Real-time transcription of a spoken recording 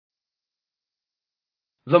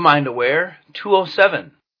The Mind Aware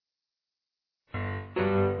 207.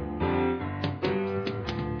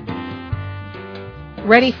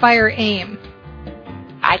 Ready, fire, aim.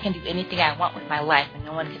 I can do anything I want with my life and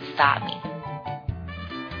no one can stop me.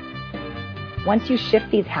 Once you shift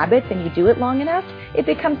these habits and you do it long enough, it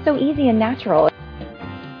becomes so easy and natural.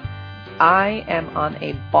 I am on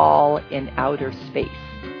a ball in outer space.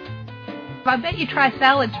 I bet you try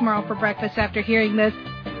salad tomorrow for breakfast after hearing this.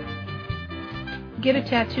 Get a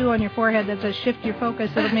tattoo on your forehead that says shift your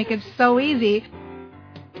focus. It'll make it so easy.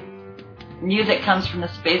 Music comes from the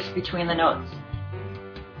space between the notes.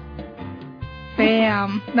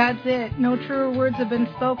 Bam. That's it. No truer words have been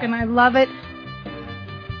spoken. I love it.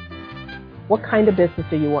 What kind of business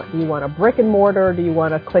do you want? Do you want a brick and mortar or do you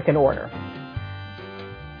want a click and order?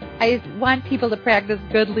 I want people to practice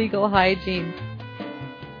good legal hygiene.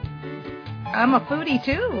 I'm a foodie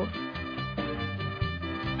too.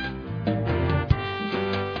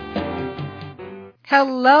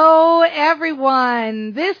 Hello,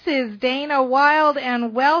 everyone. This is Dana Wild,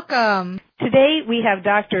 and welcome. Today we have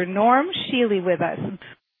Dr. Norm Shealy with us.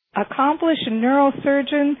 Accomplished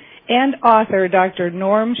neurosurgeon and author Dr.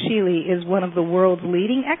 Norm Shealy is one of the world's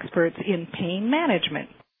leading experts in pain management.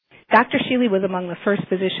 Dr. Shealy was among the first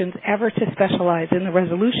physicians ever to specialize in the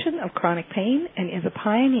resolution of chronic pain and is a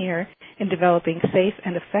pioneer in developing safe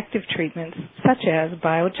and effective treatments such as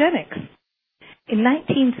biogenics. In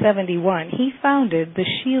 1971, he founded the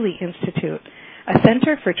Shealy Institute, a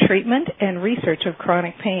center for treatment and research of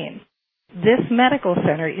chronic pain. This medical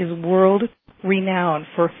center is world-renowned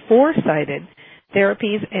for foresighted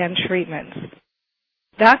therapies and treatments.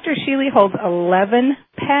 Dr. Shealy holds 11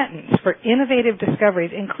 patents for innovative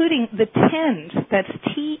discoveries, including the TENS, that's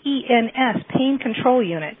T-E-N-S, Pain Control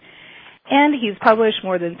Unit. And he's published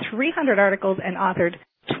more than 300 articles and authored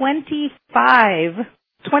 25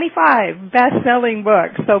 best-selling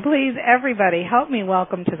books. So please, everybody, help me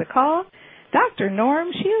welcome to the call Dr. Norm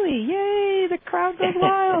Shealy. Yay, the crowd goes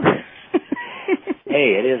wild.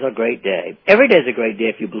 Hey, it is a great day. Every day is a great day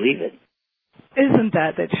if you believe it. Isn't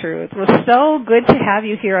that the truth? Well, so good to have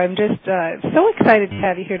you here. I'm just so excited to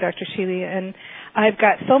have you here, Dr. Shealy, and I've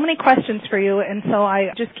got so many questions for you, and so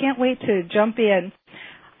I just can't wait to jump in.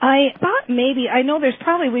 I thought maybe, I know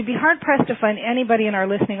we'd be hard-pressed to find anybody in our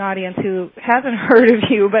listening audience who hasn't heard of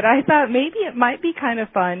you, but I thought maybe it might be kind of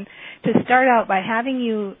fun to start out by having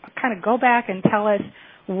you kind of go back and tell us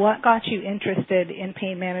what got you interested in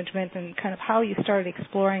pain management and kind of how you started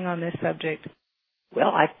exploring on this subject. Well,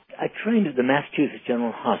 I trained at the Massachusetts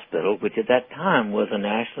General Hospital, which at that time was a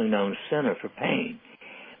nationally known center for pain.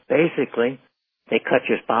 Basically, they cut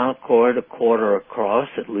your spinal cord a quarter across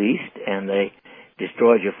at least, and they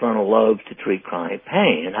destroyed your frontal lobes to treat chronic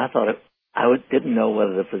pain. And I thought didn't know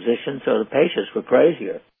whether the physicians or the patients were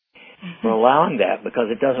crazier for allowing that,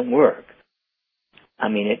 because it doesn't work. I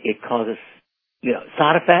mean, it causes,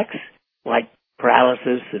 side effects like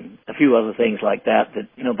paralysis and a few other things like that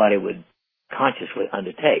nobody would consciously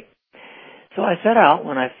undertake. So I set out,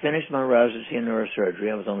 when I finished my residency in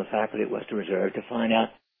neurosurgery, I was on the faculty at Western Reserve, to find out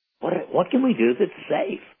what can we do that's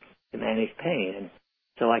safe to manage pain. And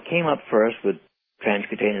so I came up first with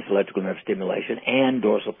transcutaneous electrical nerve stimulation and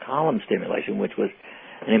dorsal column stimulation, which was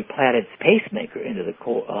an implanted pacemaker into the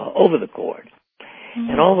over the cord.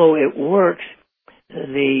 Mm-hmm. And although it works,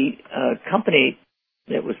 the company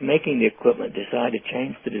that was making the equipment decided to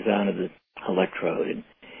change the design of the electrode, and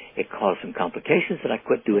it caused some complications, and I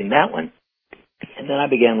quit doing that one. And then I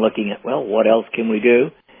began looking at, what else can we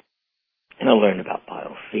do? And I learned about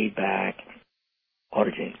biofeedback,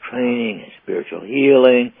 autogenic training, and spiritual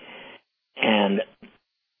healing. And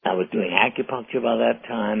I was doing acupuncture by that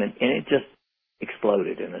time, and it just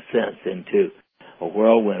exploded, in a sense, into a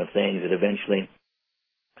whirlwind of things that eventually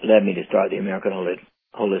led me to start the American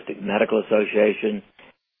Holistic Medical Association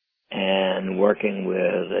and working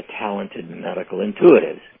with talented medical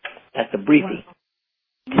intuitives. That's the briefing. Wow.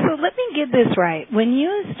 So let me get this right. When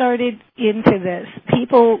you started into this,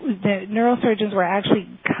 the neurosurgeons were actually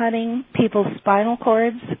cutting people's spinal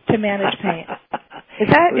cords to manage pain. Is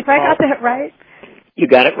that, if I got that right? You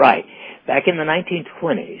got it right. Back in the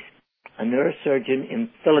 1920s, a neurosurgeon in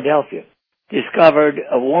Philadelphia discovered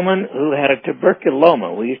a woman who had a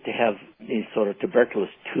tuberculoma. We used to have these sort of tuberculous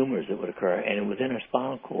tumors that would occur, and it was in her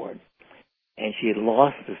spinal cord. And she had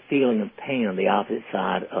lost the feeling of pain on the opposite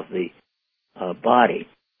side of the body.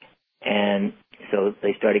 And so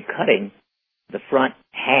they started cutting the front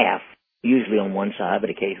half, usually on one side, but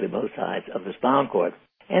occasionally both sides, of the spinal cord.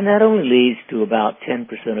 And that only leads to about 10%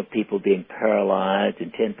 of people being paralyzed,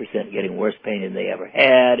 and 10% getting worse pain than they ever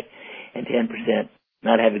had, and 10%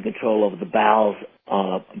 not having control over the bowels,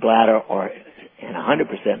 bladder, and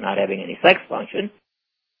 100% not having any sex function.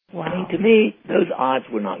 Wow. I mean, to me, those odds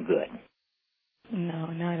were not good. No,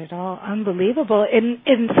 not at all. Unbelievable.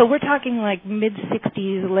 And so we're talking like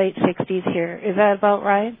mid-60s, late 60s here. Is that about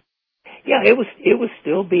right? Yeah, it was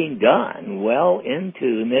still being done well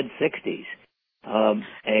into the mid-60s.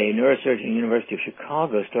 A neurosurgeon at the University of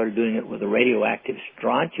Chicago started doing it with a radioactive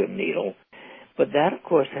strontium needle, but that, of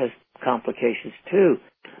course, has complications too.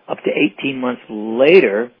 Up to 18 months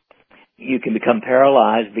later, you can become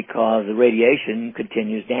paralyzed because the radiation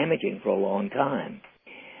continues damaging for a long time.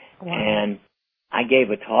 Wow. And I gave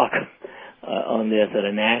a talk on this at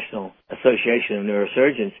a National Association of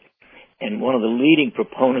Neurosurgeons, and one of the leading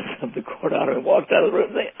proponents of the court order walked out of the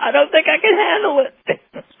room saying, I don't think I can handle it.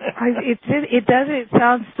 It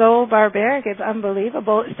sounds so barbaric. It's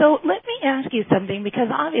unbelievable. So let me ask you something, because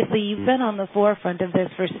obviously you've been on the forefront of this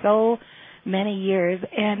for so many years,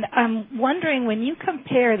 and I'm wondering, when you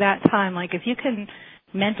compare that time, like if you can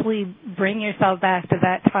mentally bring yourself back to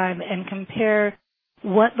that time and compare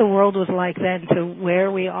what the world was like then to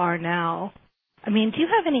where we are now, I mean, do you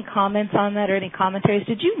have any comments on that or any commentaries?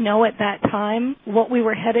 Did you know at that time what we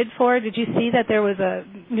were headed for? Did you see that there was a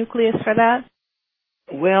nucleus for that?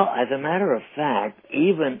 Well, as a matter of fact,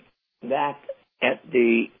 even back at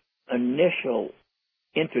the initial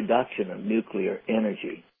introduction of nuclear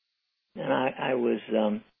energy, and I was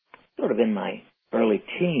sort of in my early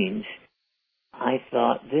teens, I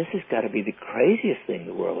thought, this has got to be the craziest thing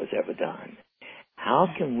the world has ever done. How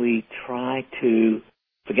can we try to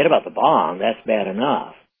forget about the bomb? That's bad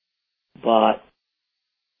enough. But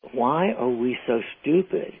why are we so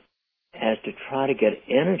stupid as to try to get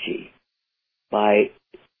energy by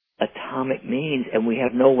atomic means, and we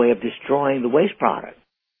have no way of destroying the waste product?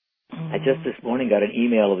 I just this morning got an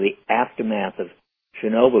email of the aftermath of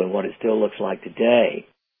Chernobyl and what it still looks like today.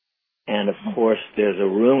 And, of course, there's a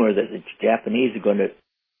rumor that the Japanese are going to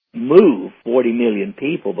move 40 million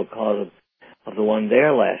people because of the one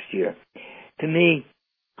there last year. To me,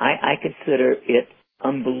 I consider it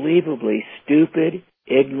unbelievably stupid,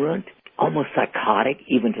 ignorant, almost psychotic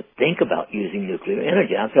even to think about using nuclear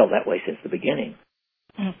energy. I've felt that way since the beginning.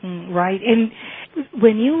 Mm-hmm, right. And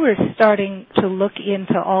when you were starting to look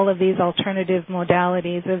into all of these alternative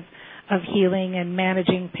modalities of healing and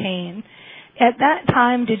managing pain, at that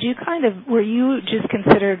time, were you just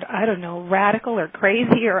considered, I don't know, radical or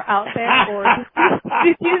crazy or out there? Or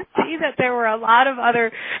did you see that there were a lot of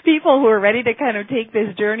other people who were ready to kind of take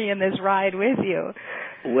this journey and this ride with you?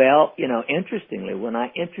 Well, interestingly, when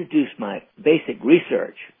I introduced my basic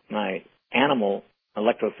research, my animal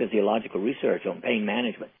electrophysiological research on pain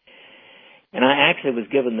management, and I actually was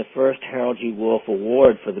given the first Harold G. Wolf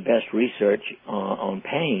Award for the best research on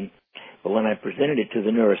pain. But when I presented it to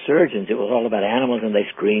the neurosurgeons, it was all about animals, and they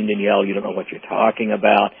screamed and yelled, you don't know what you're talking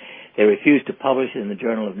about. They refused to publish it in the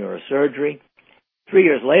Journal of Neurosurgery. 3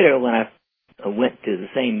 years later, when I went to the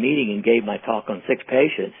same meeting and gave my talk on 6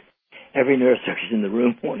 patients, every neurosurgeon in the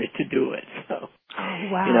room wanted to do it. So,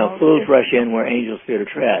 wow. Fools rush in where angels fear to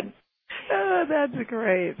tread. Oh, that's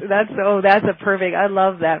great. That's a perfect, I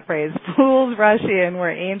love that phrase. Fools rush in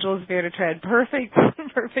where angels fear to tread. Perfect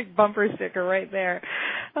bumper sticker right there.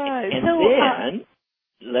 Then,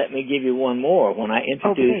 let me give you one more. When I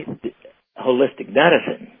introduced holistic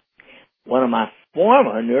medicine, one of my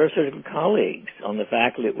former neurosurgical colleagues on the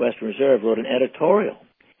faculty at Western Reserve wrote an editorial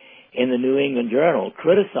in the New England Journal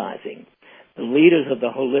criticizing the leaders of the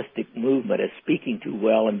holistic movement as speaking too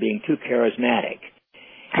well and being too charismatic.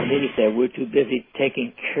 And then he said, we're too busy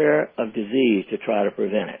taking care of disease to try to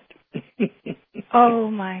prevent it. Oh,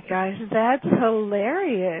 my gosh, that's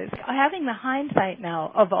hilarious. Having the hindsight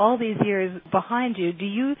now of all these years behind you, do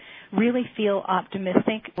you really feel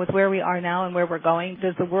optimistic with where we are now and where we're going?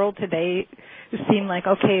 Does the world today seem like,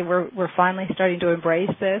 okay, we're finally starting to embrace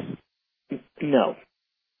this? No.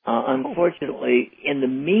 Unfortunately, in the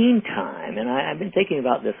meantime, and I've been thinking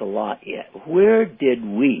about this a lot yet, where did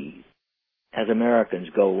we as Americans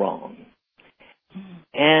go wrong?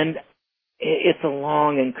 And it's a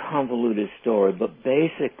long and convoluted story, but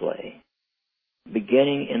basically,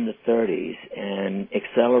 beginning in the 30s and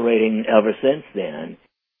accelerating ever since then,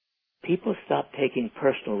 people stopped taking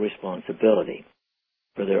personal responsibility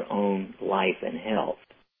for their own life and health.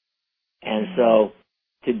 And so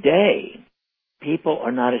today, people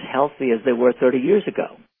are not as healthy as they were 30 years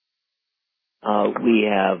ago. We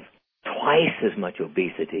have twice as much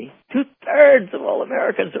obesity. 2/3 of all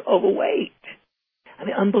Americans are overweight. I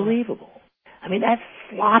mean, unbelievable. I mean, that's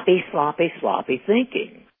sloppy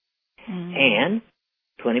thinking. And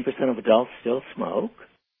 20% of adults still smoke.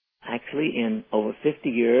 Actually, in over 50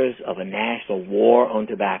 years of a national war on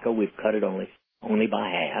tobacco, we've cut it only by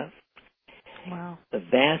half. Wow. The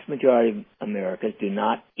vast majority of Americans do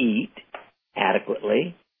not eat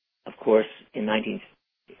adequately. Of course, in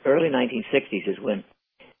early 1960s is when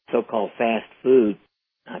so-called fast food,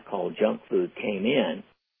 I call junk food, came in.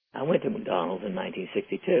 I went to McDonald's in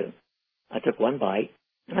 1962. I took one bite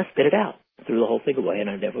and I spit it out, threw the whole thing away, and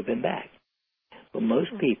I've never been back. But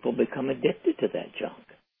most people become addicted to that junk.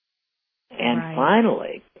 And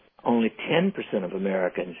finally, only 10% of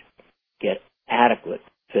Americans get adequate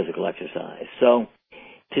physical exercise. So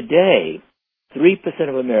today, 3%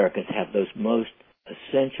 of Americans have those most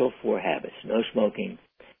essential 4 habits: no smoking,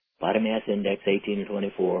 body mass index 18 to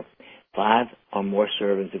 24, 5 or more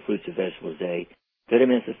servings of fruits and vegetables a day, 30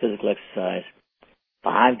 minutes of physical exercise,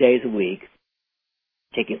 5 days a week.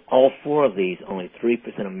 Taking all 4 of these, only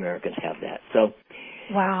 3% of Americans have that. So,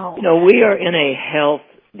 wow. We are in a health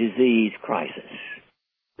disease crisis.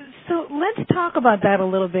 So let's talk about that a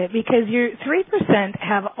little bit, because your 3%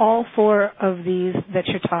 have all 4 of these that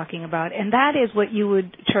you're talking about, and that is what you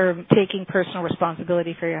would term taking personal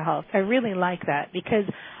responsibility for your health. I really like that, because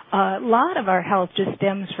a lot of our health just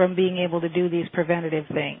stems from being able to do these preventative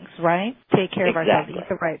things, right? Take care of ourselves, eat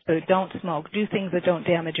the right food, don't smoke, do things that don't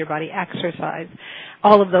damage your body, exercise,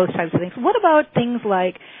 all of those types of things. What about things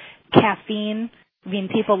like caffeine? I mean,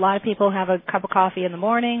 a lot of people have a cup of coffee in the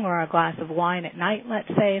morning or a glass of wine at night, let's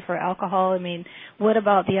say, for alcohol. I mean, what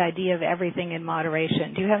about the idea of everything in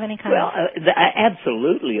moderation? Do you have any kind of...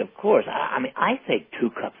 absolutely, of course. I think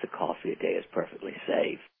 2 cups of coffee a day is perfectly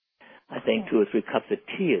safe. I think 2 or 3 cups of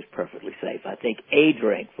tea is perfectly safe. I think a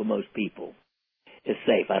drink for most people is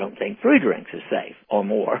safe. I don't think 3 drinks is safe or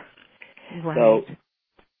more. Right. So,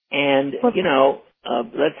 and,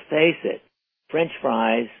 let's face it, French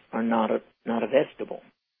fries are not a vegetable,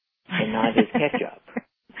 and neither is ketchup.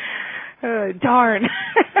 Darn.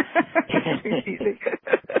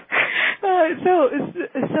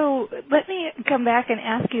 So let me come back and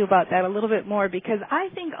ask you about that a little bit more, because I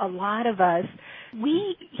think a lot of us,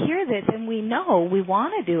 we hear this and we know we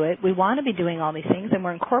want to do it. We want to be doing all these things, and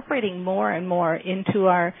we're incorporating more and more into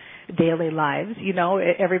our daily lives.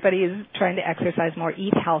 Everybody is trying to exercise more,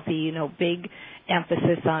 eat healthy, big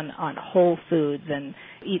emphasis on whole foods and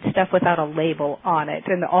eat stuff without a label on it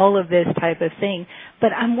and all of this type of thing.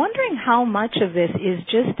 But I'm wondering how much of this is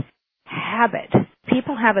just habit.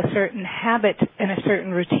 People have a certain habit and a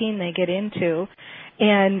certain routine they get into,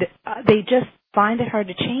 and they just find it hard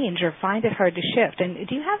to change or find it hard to shift. And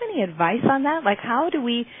do you have any advice on that? Like, how do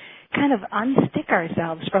we kind of unstick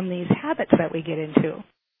ourselves from these habits that we get into?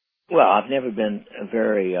 Well, I've never been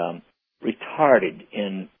very retarded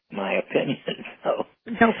in my opinion. So,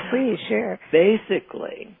 no, please share.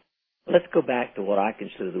 Basically, let's go back to what I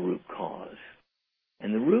consider the root cause.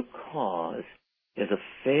 And the root cause is a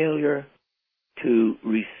failure to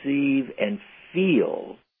receive and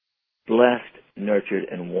feel blessed, nurtured,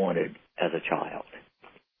 and wanted as a child.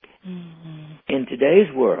 Mm-hmm. In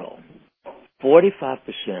today's world,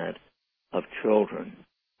 45% of children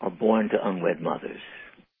are born to unwed mothers.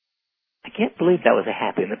 I can't believe that was a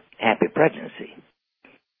happy pregnancy.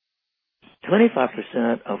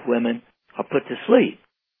 25% of women are put to sleep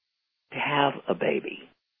to have a baby.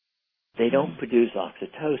 They don't produce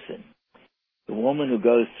oxytocin. The woman who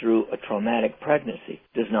goes through a traumatic pregnancy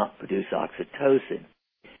does not produce oxytocin.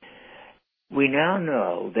 We now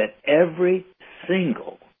know that every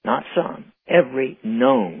single, not some, every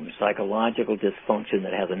known psychological dysfunction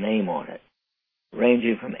that has a name on it,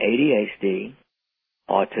 ranging from ADHD,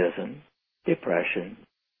 autism, depression,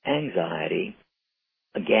 anxiety,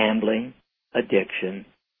 gambling, addiction,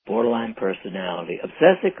 borderline personality,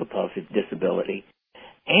 obsessive-compulsive disability,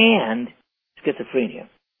 and schizophrenia,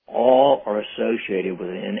 all are associated with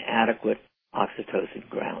an inadequate oxytocin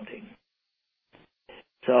grounding.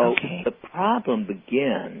 So the problem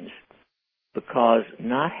begins because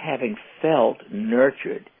not having felt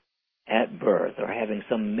nurtured at birth or having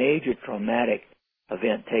some major traumatic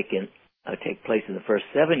event take place in the first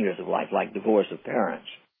 7 years of life, like divorce of parents,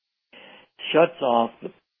 shuts off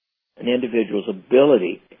an individual's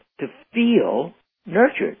ability to feel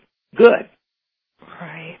nurtured, good.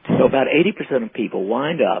 Right. So about 80% of people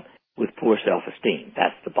wind up with poor self-esteem.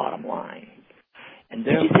 That's the bottom line. And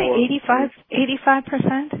did you say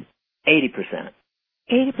 85%? 80%.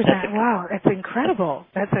 80%. Wow, that's incredible.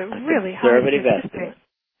 That's a really high conservative estimate.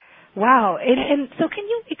 Wow. And so can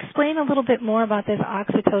you explain a little bit more about this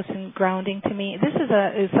oxytocin grounding to me? This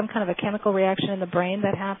is some kind of a chemical reaction in the brain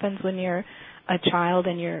that happens when you're a child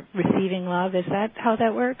and you're receiving love. Is that how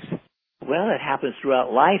that works? Well, it happens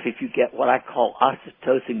throughout life if you get what I call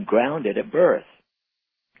oxytocin grounded at birth.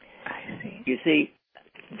 I see. You see,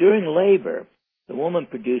 during labor, the woman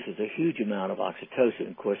produces a huge amount of oxytocin.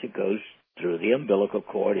 Of course, it goes through the umbilical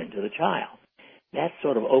cord into the child. That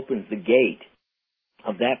sort of opens the gate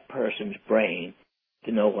of that person's brain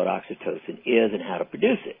to know what oxytocin is and how to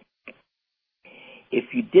produce it. If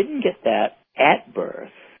you didn't get that at birth,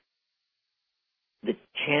 the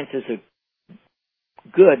chances are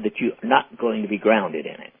good that you're not going to be grounded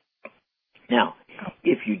in it. Now,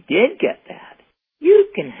 if you did get that, you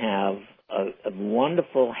can have a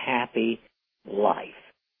wonderful, happy life.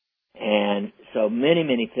 And so many,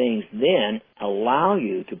 many things then allow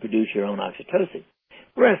you to produce your own oxytocin.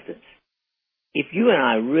 For instance, if you and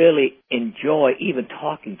I really enjoy even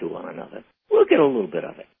talking to one another, we'll get a little bit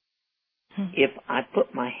of it. If I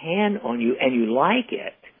put my hand on you and you like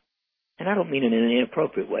it, and I don't mean it in an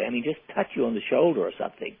inappropriate way, I mean just touch you on the shoulder or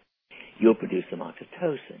something, you'll produce some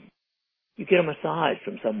oxytocin. You get a massage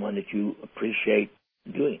from someone that you appreciate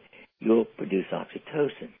doing, you'll produce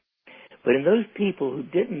oxytocin. But in those people who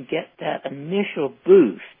didn't get that initial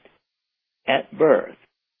boost at birth,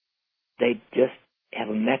 they just have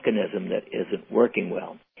a mechanism that isn't working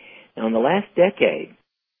well. Now, in the last decade,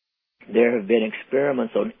 there have been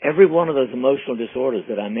experiments on every one of those emotional disorders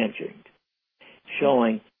that I mentioned,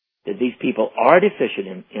 showing that these people are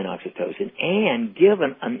deficient in oxytocin, and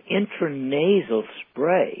given an intranasal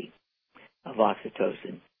spray of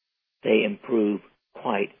oxytocin, they improve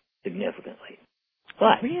quite significantly.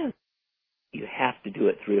 But you have to do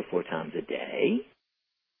it 3 or 4 times a day.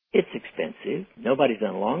 It's expensive. Nobody's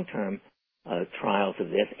done long-term trials of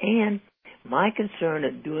this. And my concern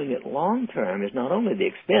at doing it long-term is not only the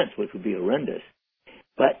expense, which would be horrendous,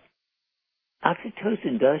 but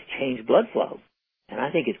oxytocin does change blood flow. And I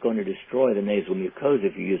think it's going to destroy the nasal mucosa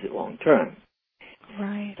if you use it long-term.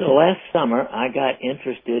 Right. So last summer, I got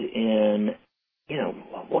interested in,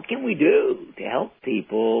 what can we do to help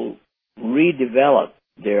people redevelop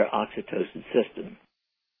their oxytocin system?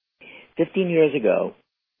 15 years ago,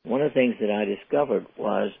 one of the things that I discovered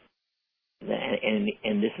was,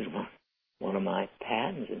 and this is one of my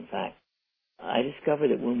patents, in fact, I discovered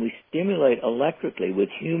that when we stimulate electrically with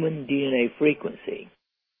human DNA frequency,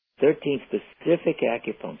 13 specific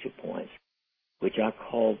acupuncture points, which are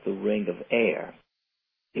called the ring of air,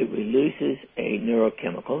 it releases a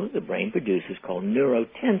neurochemical that the brain produces called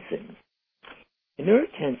neurotensin. The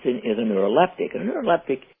neurotensin is a neuroleptic. A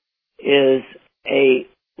neuroleptic is a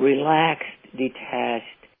relaxed, detached,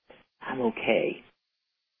 I'm okay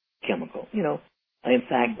chemical. In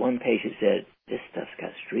fact, one patient said, this stuff's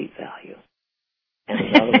got street value. And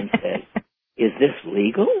another one said, is this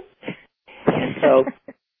legal? And so,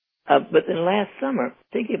 but then last summer,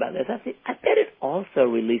 thinking about this, I bet it also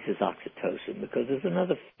releases oxytocin, because there's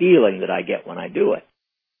another feeling that I get when I do it.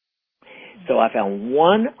 So I found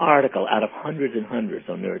one article out of hundreds and hundreds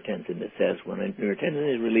on neurotensin that says when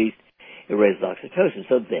neurotensin is released, it raises oxytocin.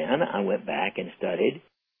 So then I went back and studied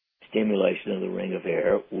stimulation of the ring of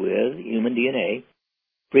air with human DNA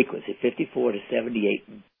frequency, 54 to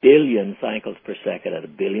 78 billion cycles per second at a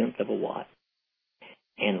billionth of a watt.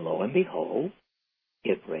 And lo and behold,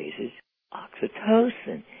 it raises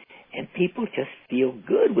oxytocin. And people just feel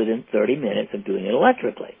good within 30 minutes of doing it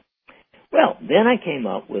electrically. Well, then I came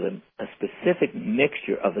up with a specific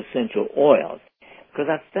mixture of essential oils, because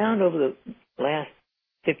I've found over the last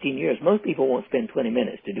 15 years, most people won't spend 20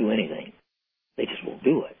 minutes to do anything. They just won't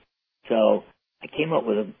do it. So I came up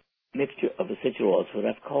with a mixture of essential oils, what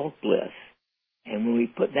I've called Bliss. And when we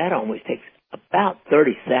put that on, which takes about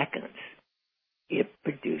 30 seconds, it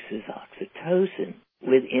produces oxytocin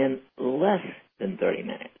within less than 30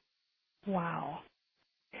 minutes. Wow.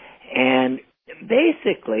 And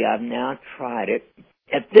basically, I've now tried it,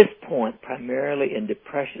 at this point, primarily in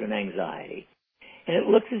depression and anxiety. And it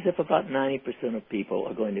looks as if about 90% of people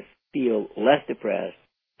are going to feel less depressed,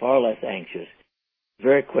 far less anxious,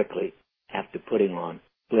 very quickly after putting on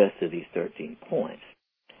Bliss to these 13 points.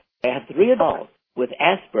 I have 3 adults with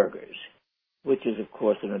Asperger's, which is, of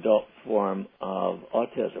course, an adult form of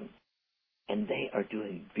autism, and they are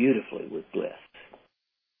doing beautifully with Bliss.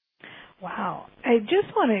 Wow. I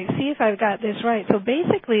just want to see if I've got this right. So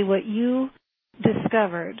basically what you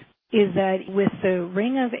discovered is that with the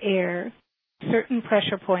ring of air, certain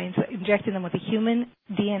pressure points, injecting them with a human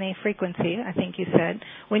DNA frequency, I think you said,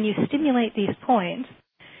 when you stimulate these points,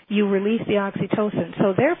 you release the oxytocin.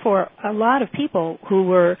 So therefore, a lot of people who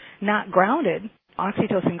were not grounded,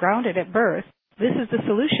 oxytocin grounded at birth, this is the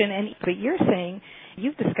solution. But you're saying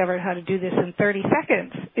you've discovered how to do this in 30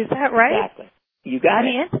 seconds. Is that right? Exactly. You got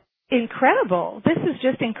it. It's incredible. This is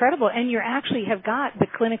just incredible. And you actually have got the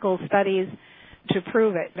clinical studies to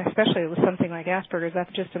prove it, especially with something like Asperger's.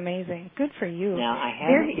 That's just amazing. Good for you. Now, I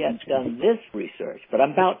haven't yet done this research, but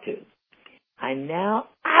I'm about to.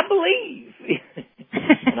 I believe,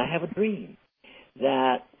 and I have a dream,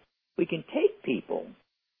 that we can take people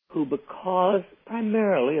who, because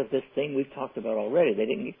primarily of this thing we've talked about already, they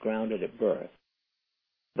didn't get grounded at birth.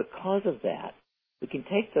 Because of that, we can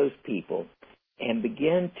take those people and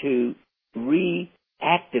begin to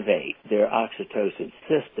reactivate their oxytocin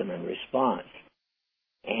system and response.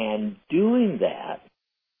 And doing that,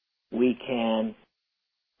 we can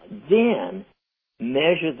then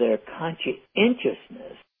measure their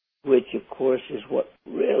conscientiousness, which of course is what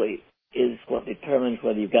really is what determines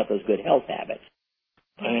whether you've got those good health habits.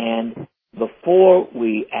 And before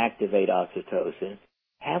we activate oxytocin,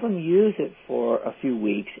 have them use it for a few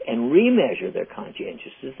weeks and remeasure their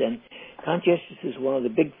conscientiousness. And conscientiousness is one of the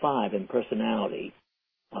big five in personality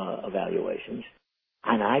evaluations.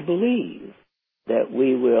 And I believe that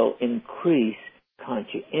we will increase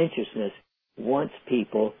conscientiousness once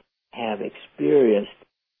people have experienced,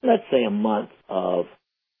 let's say, a month of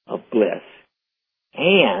bliss.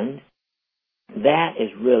 And that is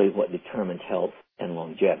really what determines health and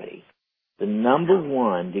longevity. The number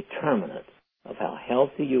one determinant of how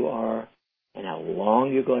healthy you are and how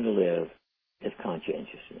long you're going to live is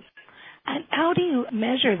conscientiousness. And how do you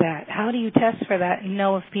measure that? How do you test for that and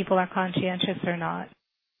know if people are conscientious or not?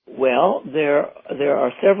 Well, there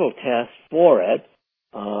are several tests for it.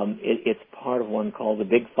 It's part of one called the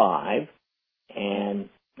Big Five, and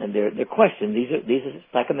they're questioned. These are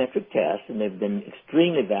psychometric tests, and they've been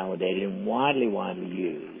extremely validated and widely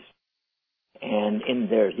used. And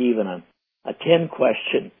there's even a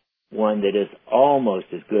 10-question one that is almost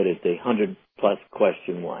as good as the 100-plus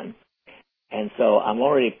question one. And so I'm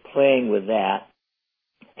already playing with that.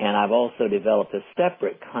 And I've also developed a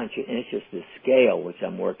separate conscientiousness scale, which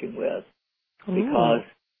I'm working with, because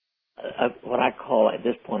of what I call at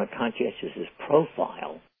this point a conscientiousness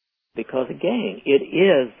profile. Because, again, it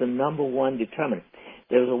is the number one determinant.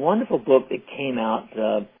 There was a wonderful book that came out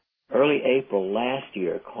early April last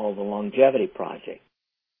year called The Longevity Project.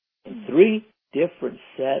 And 3 different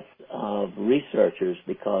sets of researchers,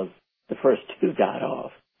 because the first 2 died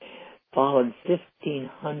off, followed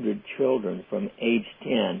 1,500 children from age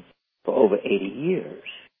 10 for over 80 years.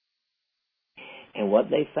 And what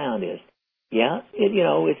they found is,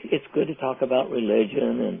 it's good to talk about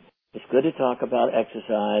religion, and it's good to talk about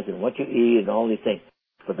exercise and what you eat and all these things.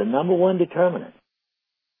 But the number one determinant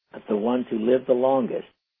of the ones who lived the longest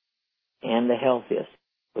and the healthiest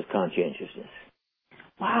was conscientiousness.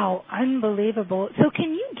 Wow, unbelievable. So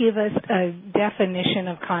can you give us a definition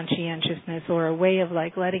of conscientiousness or a way of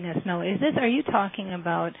letting us know, are you talking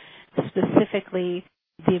about specifically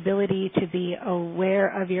the ability to be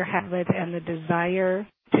aware of your habits and the desire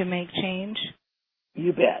to make change?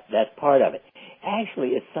 You bet. That's part of it. Actually,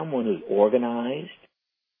 it's someone who's organized,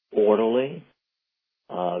 orderly,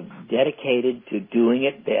 dedicated to doing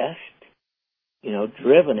it best,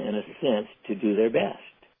 driven in a sense to do their best.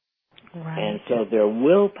 Right. And so their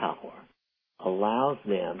willpower allows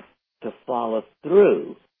them to follow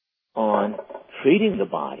through on treating the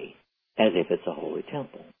body as if it's a holy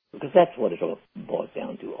temple, because that's what it all boils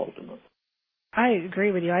down to ultimately. I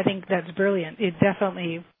agree with you. I think that's brilliant. It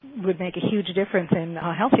definitely would make a huge difference in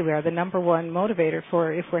how healthy we are, the number one motivator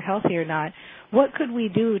for if we're healthy or not. What could we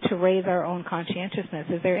do to raise our own conscientiousness?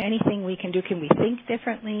 Is there anything we can do? Can we think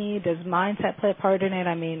differently? Does mindset play a part in it?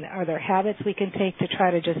 I mean, are there habits we can take to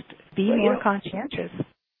try to just be more conscientious?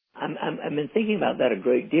 I've been thinking about that a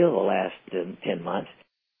great deal the last 10 months.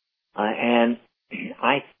 And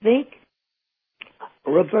I think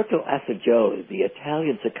Roberto Assagioli, the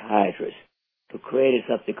Italian psychiatrist, who created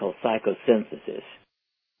something called psychosynthesis,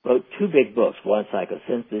 wrote 2 big books, one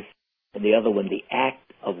Psychosynthesis and the other one The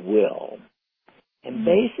Act of Will. And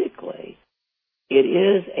basically, it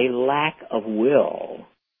is a lack of will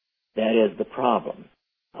that is the problem.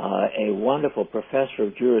 A wonderful professor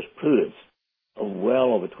of jurisprudence,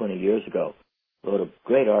 well over 20 years ago, wrote a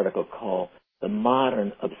great article called The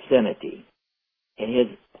Modern Obscenity. And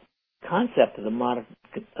his concept of the modern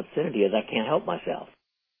obscenity is I can't help myself.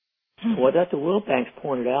 What Dr. Wilbanks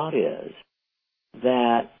pointed out is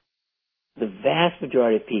that the vast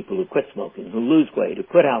majority of people who quit smoking, who lose weight, who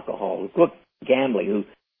quit alcohol, who quit gambling,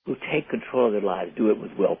 who take control of their lives, do it with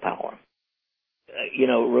willpower.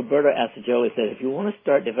 Roberto Assagioli said, if you want to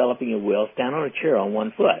start developing your will, stand on a chair on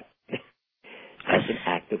one foot. That's an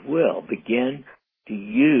act of will. Begin to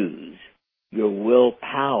use your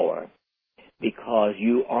willpower because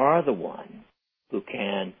you are the one who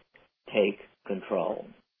can take control.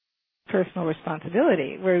 personal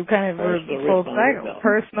responsibility. We're kind of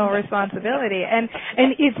personal responsibility. And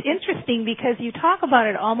it's interesting because you talk about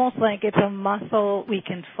it almost like it's a muscle we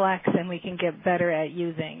can flex and we can get better at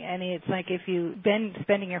using. And it's like if you've been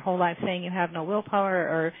spending your whole life saying you have no willpower,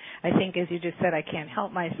 or I think as you just said, I can't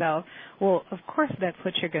help myself, well, of course that's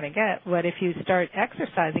what you're going to get. But if you start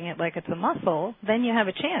exercising it like it's a muscle, then you have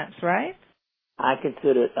a chance, right? I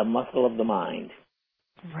consider it a muscle of the mind.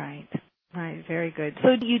 Right. Right, very good.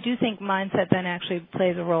 So you do think mindset then actually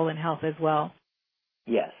plays a role in health as well?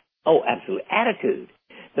 Yes. Oh, absolutely. Attitude.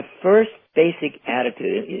 The first basic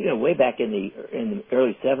attitude, way back in the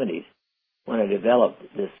early 70s when I developed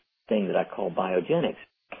this thing that I call biogenics,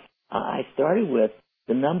 I started with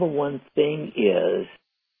the number one thing is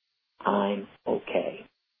I'm okay.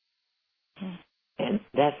 And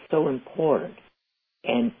that's so important.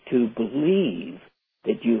 And to believe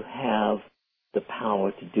that you have the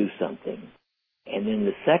power to do something. And then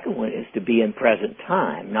the second one is to be in present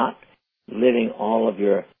time, not living all of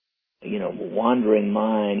your, wandering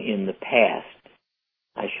mind in the past.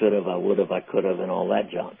 I should have, I would have, I could have, and all that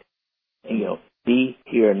junk. And, be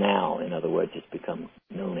here now, in other words, it's become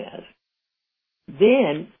known as.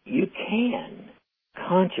 Then you can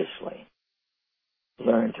consciously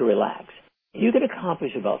learn to relax. You can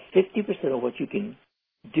accomplish about 50% of what you can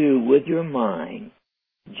do with your mind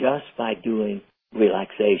just by doing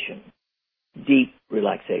relaxation, deep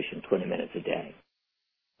relaxation, 20 minutes a day.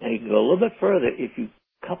 Now you can go a little bit further if you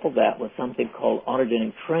couple that with something called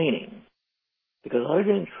autogenic training, because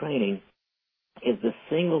autogenic training is the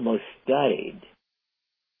single most studied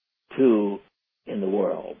tool in the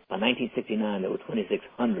world. By 1969, there were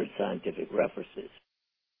 2,600 scientific references.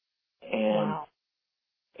 And wow.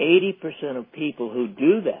 80% of people who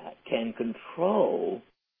do that can control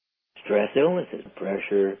stress illnesses,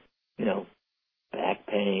 pressure, back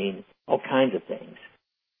pain, all kinds of things,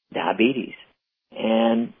 diabetes.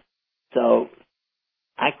 And so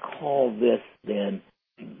I call this then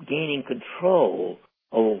gaining control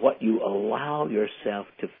over what you allow yourself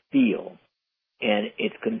to feel. And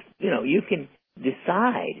it's, you can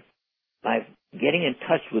decide by getting in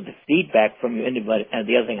touch with the feedback from your individual, and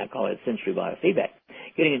the other thing I call it sensory biofeedback,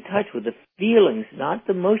 getting in touch with the feelings, not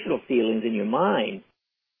the emotional feelings in your mind,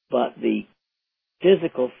 but the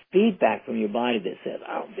physical feedback from your body that says,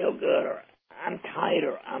 I don't feel good, or I'm tired,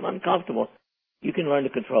 or I'm uncomfortable. You can learn to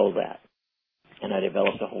control that. And I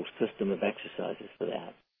developed a whole system of exercises for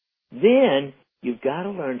that. Then you've got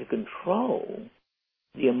to learn to control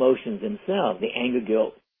the emotions themselves, the anger,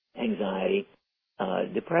 guilt, anxiety,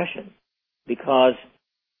 depression. Because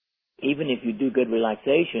even if you do good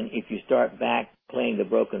relaxation, if you start back playing the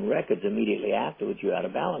broken records immediately afterwards, you're out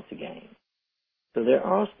of balance again. So there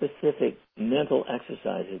are specific mental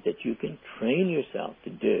exercises that you can train yourself to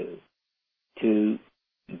do to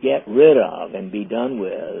get rid of and be done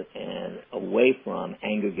with and away from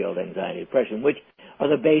anger, guilt, anxiety, depression, which are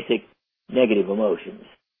the basic negative emotions.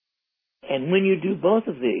 And when you do both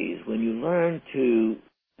of these, when you learn to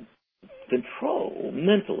control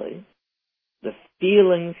mentally the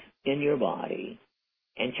feelings in your body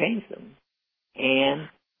and change them, and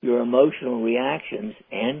your emotional reactions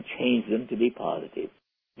and change them to be positive,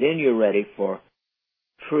 then you're ready for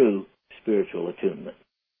true spiritual attunement.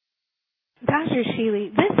 Dr.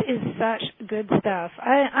 Sheely, this is such good stuff.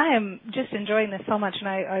 I am just enjoying this so much, and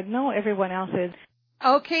I know everyone else is.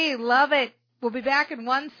 Okay, love it. We'll be back in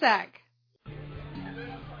 1 sec.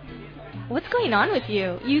 What's going on with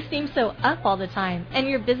you? You seem so up all the time, and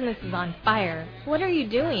your business is on fire. What are you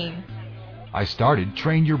doing? I started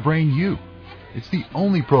Train Your Brain U. It's the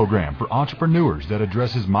only program for entrepreneurs that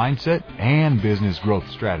addresses mindset and business growth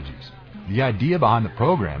strategies. The idea behind the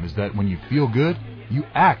program is that when you feel good, you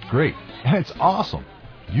act great, and it's awesome.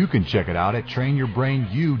 You can check it out at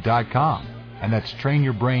trainyourbrainu.com, and that's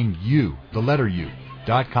trainyourbrainu, the letter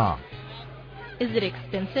U.com. Is it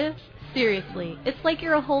expensive? Seriously, it's like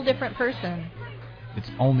you're a whole different person. It's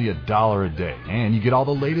only $1 a day, and you get all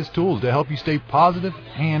the latest tools to help you stay positive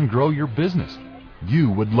and grow your business.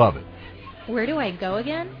 You would love it. Where do I go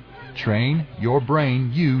again?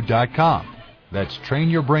 trainyourbrainu.com. That's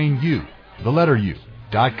trainyourbrainu, the letter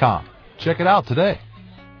U.com. Check it out today.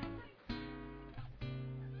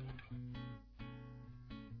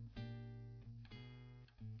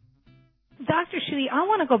 Dr. Sheely, I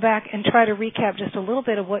want to go back and try to recap just a little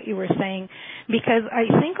bit of what you were saying, because I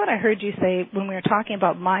think what I heard you say when we were talking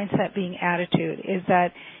about mindset being attitude is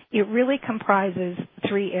that it really comprises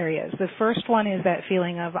 3 areas. The first one is that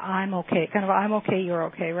feeling of I'm okay, kind of I'm okay, you're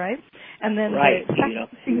okay, right? And then right.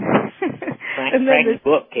 Frankie's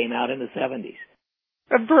book came out in the 70s.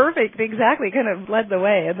 Perfect, exactly. Kind of led the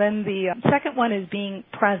way. And then the second one is being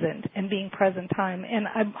present and being present time. And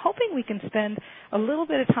I'm hoping we can spend a little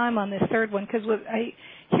bit of time on this third one because what I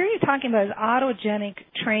hear you talking about is autogenic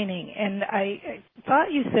training. And I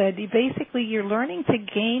thought you said you're learning to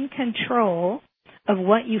gain control of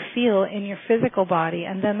what you feel in your physical body,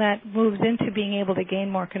 and then that moves into being able to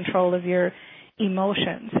gain more control of your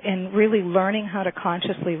emotions and really learning how to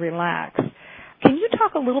consciously relax. Can you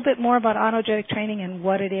talk a little bit more about autogenic training and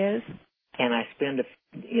what it is? Can I spend,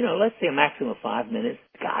 let's say a maximum of 5 minutes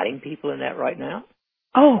guiding people in that right now?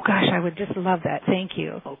 Oh, gosh, I would just love that. Thank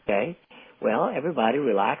you. Okay. Well, everybody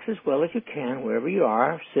relax as well as you can wherever you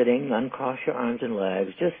are, sitting, uncross your arms and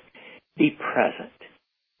legs. Just be present.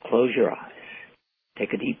 Close your eyes.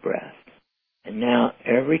 Take a deep breath. And now,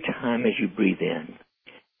 every time as you breathe in,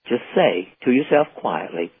 just say to yourself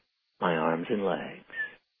quietly, my arms and legs.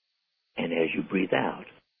 And as you breathe out,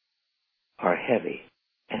 are heavy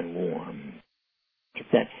and warm. It's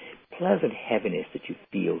that pleasant heaviness that you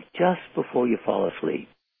feel just before you fall asleep.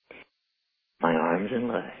 My arms and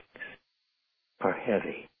legs are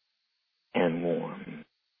heavy and warm.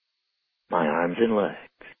 My arms and legs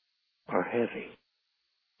are heavy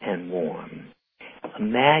and warm.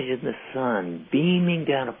 Imagine the sun beaming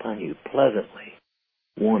down upon you pleasantly,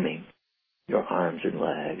 warming your arms and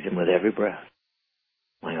legs. And with every breath,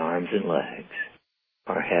 my arms and legs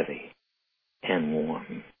are heavy and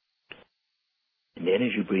warm. And then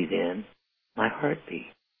as you breathe in, my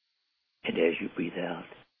heartbeat. And as you breathe out,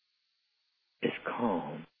 is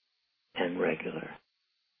calm and regular.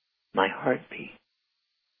 My heartbeat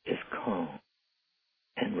is calm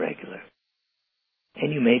and regular.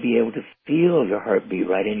 And you may be able to feel your heartbeat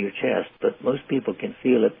right in your chest, but most people can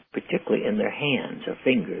feel it particularly in their hands or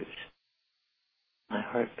fingers. My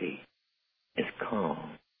heartbeat is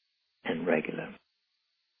calm and regular.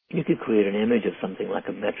 You could create an image of something like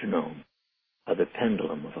a metronome or the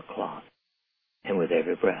pendulum of a clock. And with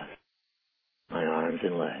every breath, my arms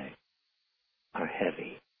and legs are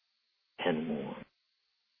heavy and warm.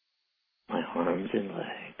 My arms and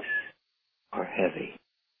legs are heavy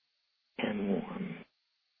and warm.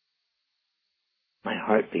 My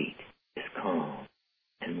heartbeat is calm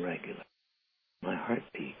and regular. My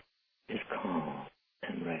heartbeat is calm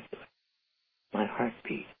and regular. My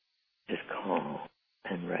heartbeat is calm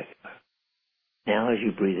and regular. Now as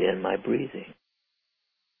you breathe in, my breathing,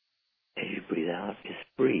 as you breathe out, is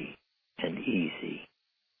free and easy.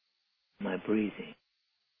 My breathing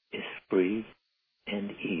is free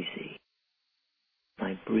and easy.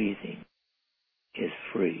 My breathing is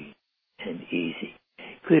free and easy.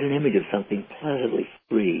 Create an image of something pleasantly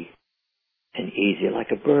free and easy,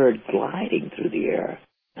 like a bird gliding through the air,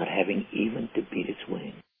 not having even to beat its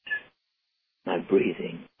wings. My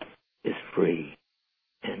breathing is free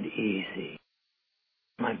and easy.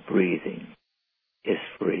 My breathing is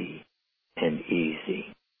free and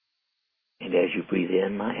easy. And as you breathe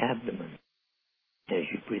in, my abdomen, as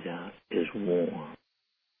you breathe out, is warm.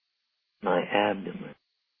 My abdomen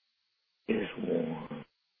is warm.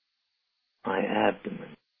 My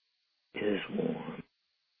abdomen is warm.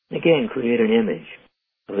 Again, create an image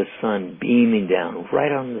of the sun beaming down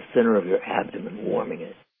right on the center of your abdomen, warming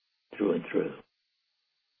it through and through.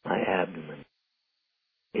 My abdomen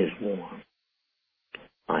is warm.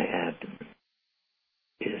 My abdomen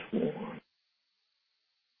is warm.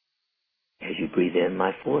 As you breathe in,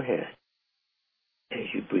 my forehead, as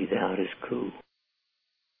you breathe out, is cool.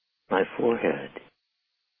 My forehead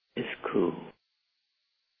is cool.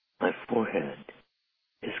 My forehead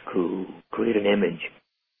is cool. Create an image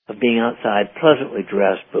of being outside, pleasantly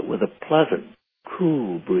dressed, but with a pleasant,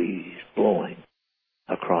 cool breeze blowing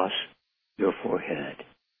across your forehead.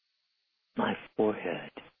 My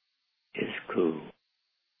forehead is cool.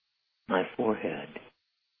 My forehead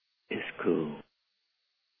is cool.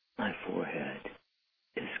 My forehead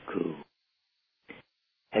is cool.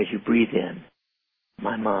 As you breathe in,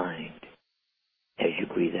 my mind, as you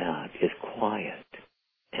breathe out, is quiet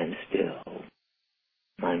and still.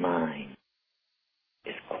 My mind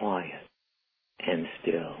is quiet and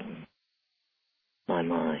still. My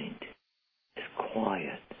mind is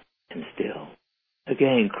quiet and still.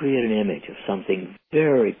 Again, create an image of something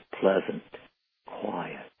very pleasant,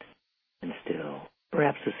 quiet and still.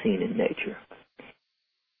 Perhaps a scene in nature.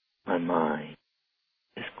 My mind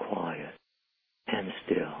is quiet and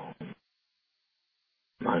still.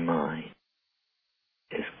 My mind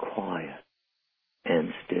is quiet and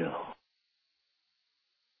still.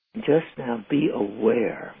 Just now be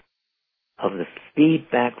aware of the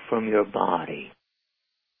feedback from your body.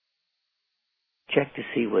 Check to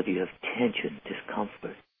see whether you have tension,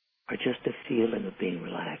 discomfort, or just a feeling of being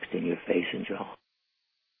relaxed in your face and jaw.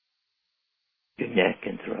 your neck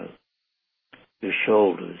and throat, your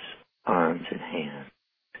shoulders, arms and hands,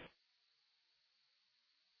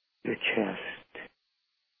 your chest,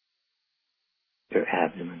 your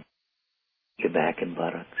abdomen, your back and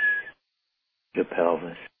buttocks, your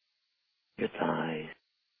pelvis, your thighs,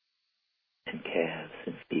 and calves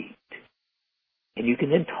and feet. And you can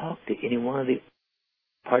then talk to any one of the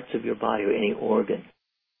parts of your body or any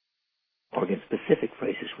organ-specific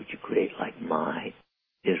phrases which you create, like "my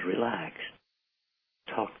is relaxed."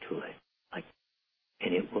 Talk to it,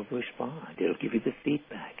 and it will respond. It'll give you the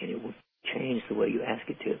feedback, and it will change the way you ask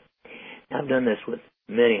it to. Now, I've done this with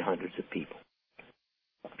many hundreds of people.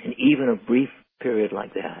 And even a brief period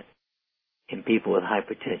like that in people with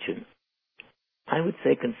hypertension, I would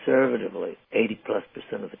say conservatively,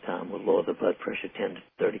 80+% of the time will lower the blood pressure 10 to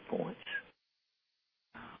 30 points.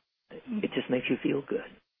 It just makes you feel good.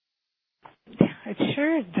 It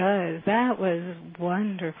sure does. That was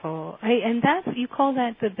wonderful. And you call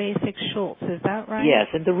that the basic Schultz, is that right? Yes,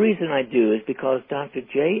 and the reason I do is because Dr.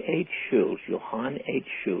 J.H. Schultz, Johann H.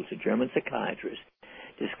 Schultz, a German psychiatrist,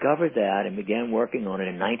 discovered that and began working on it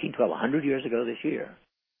in 1912, 100 years ago this year.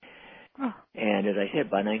 Oh. And as I said,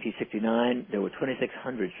 by 1969, there were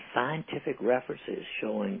 2,600 scientific references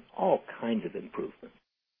showing all kinds of improvements.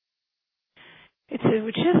 It's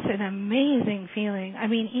just an amazing feeling. I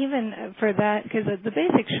mean, even for that, because the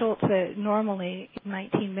basic Schultz normally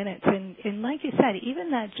 19 minutes, and like you said,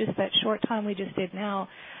 even that short time we just did now,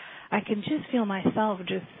 I can just feel myself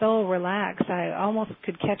just so relaxed. I almost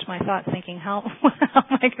could catch my thoughts thinking, how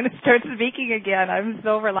am I going to start speaking again? I'm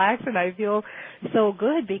so relaxed and I feel so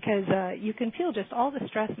good because you can feel just all the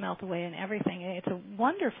stress melt away and everything. It's a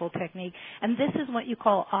wonderful technique. And this is what you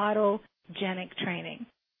call autogenic training.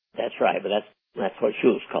 That's right, but that's what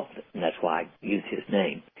Schultz called it, and that's why I use his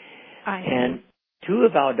name. And two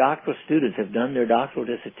of our doctoral students have done their doctoral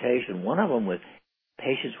dissertation, one of them with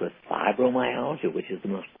patients with fibromyalgia, which is the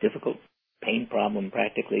most difficult pain problem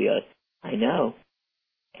practically I know.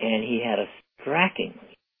 And he had a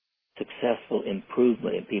strikingly successful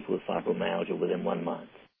improvement in people with fibromyalgia within 1 month.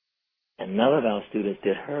 Another of our students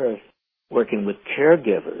did hers working with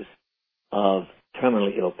caregivers of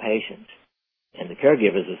terminally ill patients. And the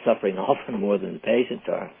caregivers are suffering often more than the patients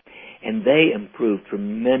are. And they improved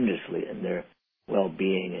tremendously in their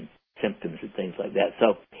well-being and symptoms and things like that.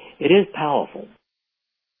 So it is powerful.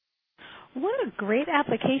 What a great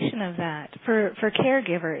application of that for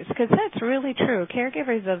caregivers, because that's really true.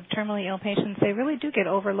 Caregivers of terminally ill patients, they really do get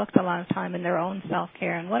overlooked a lot of time in their own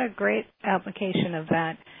self-care, and what a great application of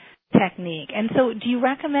that technique. And so do you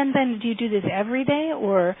recommend then, do you do this every day,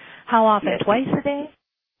 or how often, Yes. Twice a day?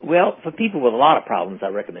 Well, for people with a lot of problems, I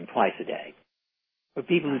recommend twice a day. For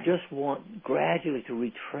people who just want gradually to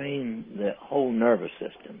retrain the whole nervous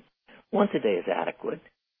system, once a day is adequate.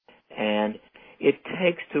 And it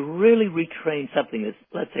takes to really retrain something that's,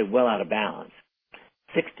 let's say, well out of balance,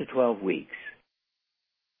 6 to 12 weeks.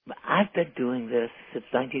 But I've been doing this since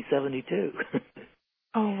 1972.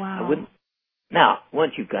 Oh, wow. Now,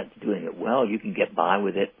 once you've got to doing it well, you can get by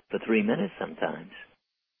with it for 3 minutes sometimes.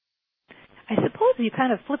 I suppose you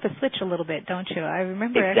kind of flip a switch a little bit, don't you? I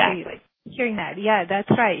remember Exactly. Hearing that. Yeah,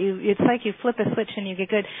 that's right. It's like you flip a switch and you get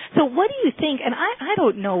good. So what do you think, and I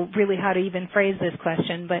don't know really how to even phrase this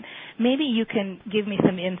question, but maybe you can give me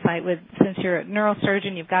some insight since you're a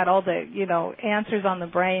neurosurgeon, you've got all the, answers on the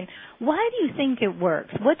brain. Why do you think it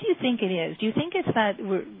works? What do you think it is? Do you think it's that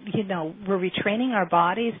we're retraining our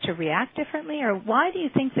bodies to react differently, or why do you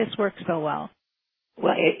think this works so well?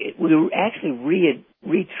 Well, we're actually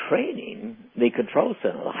retraining the control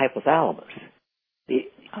center, the hypothalamus. The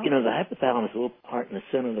hypothalamus is a little part in the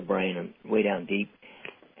center of the brain and way down deep,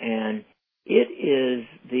 and it is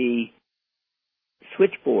the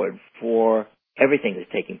switchboard for everything that's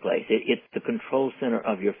taking place. It's the control center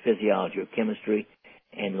of your physiology, your chemistry,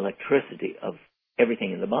 and electricity of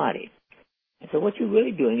everything in the body. And so what you're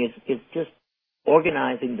really doing is just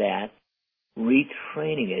organizing that,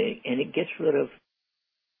 retraining it, and it gets rid of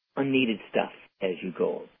unneeded stuff as you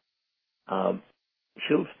go.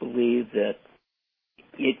 Schultz believed that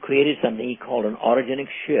it created something he called an autogenic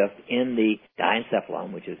shift in the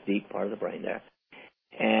diencephalon, which is the deep part of the brain there.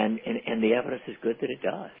 And the evidence is good that it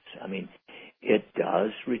does. I mean, it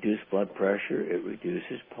does reduce blood pressure. It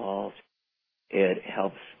reduces pulse. It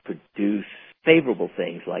helps produce favorable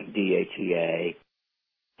things like DHEA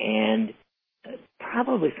and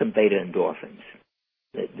probably some beta endorphins,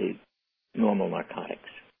 the normal narcotics.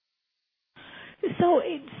 So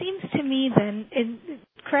it seems to me then,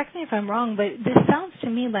 correct me if I'm wrong, but this sounds to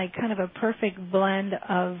me like kind of a perfect blend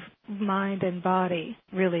of mind and body,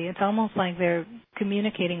 really. It's almost like they're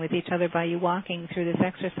communicating with each other by you walking through this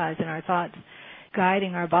exercise in our thoughts.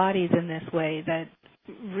 guiding our bodies in this way that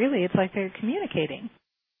really it's like they're communicating.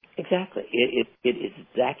 Exactly. It is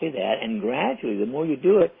exactly that. And gradually, the more you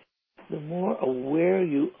do it, the more aware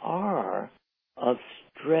you are of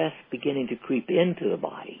stress beginning to creep into the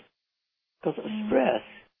body. Because stress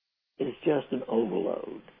is just an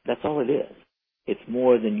overload. That's all it is. It's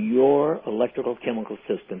more than your electrical chemical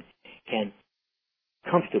system can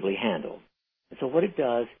comfortably handle. And so what it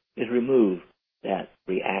does is remove that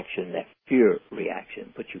reaction, that fear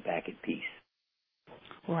reaction, put you back at peace.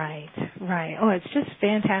 Right. Oh, it's just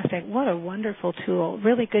fantastic. What a wonderful tool.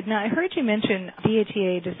 Really good. Now, I heard you mention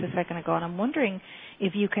DHEA just a second ago, and I'm wondering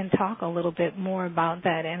if you can talk a little bit more about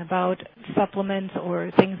that and about supplements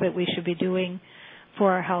or things that we should be doing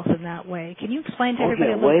for our health in that way. Can you explain to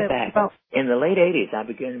everybody a little bit back. about... In the late 80s, I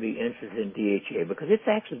began to be interested in DHEA because it's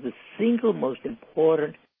actually the single most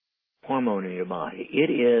important hormone in your body.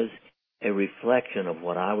 It is a reflection of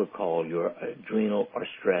what I would call your adrenal or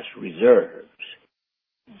stress reserves.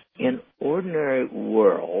 In ordinary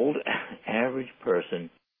world, average person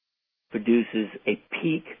produces a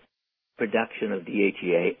peak production of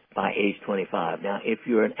DHEA by age 25. Now, if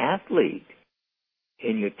you're an athlete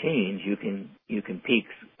in your teens, you can peak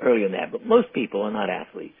earlier than that, but most people are not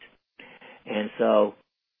athletes. And so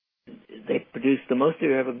they produce the most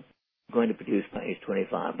they're ever going to produce by age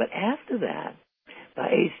 25. But after that, by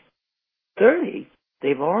age 30,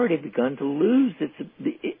 they've already begun to lose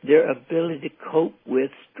their ability to cope with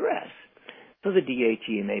stress. So the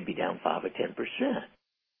DHEA may be down 5 or 10%.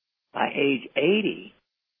 By age 80,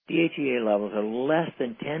 DHEA levels are less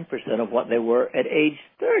than 10% of what they were at age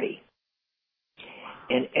 30.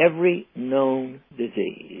 And every known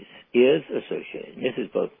disease is associated, this is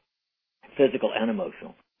both physical and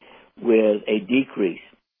emotional, with a decrease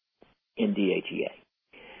in DHEA.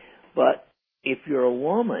 But if you're a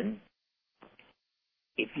woman,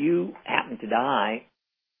 if you happen to die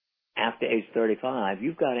after age 35,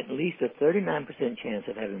 you've got at least a 39% chance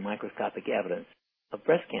of having microscopic evidence of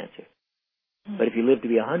breast cancer. But if you live to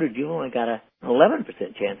be 100, you've only got an 11%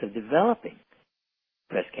 chance of developing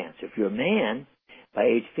breast cancer. If you're a man, by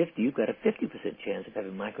age 50, you've got a 50% chance of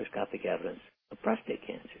having microscopic evidence of prostate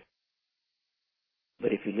cancer.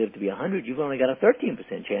 But if you live to be 100, you've only got a 13%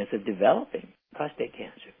 chance of developing prostate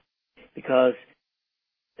cancer. Because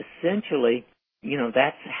essentially,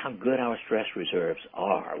 that's how good our stress reserves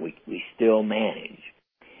are. We still manage.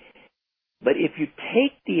 But if you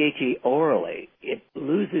take DHEA orally, it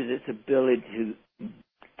loses its ability to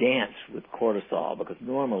dance with cortisol because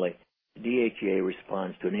normally DHEA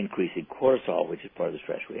responds to an increase in cortisol, which is part of the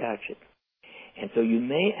stress reaction. And so you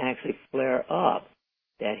may actually flare up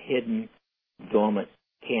that hidden dormant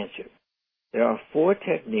cancer. There are 4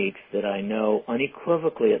 techniques that I know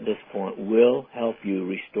unequivocally at this point will help you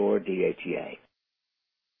restore DHEA.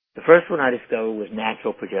 The first one I discovered was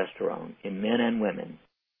natural progesterone in men and women.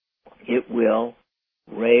 It will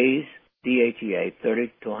raise DHEA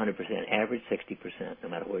 30 to 100%, average 60%, no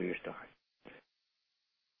matter where you start.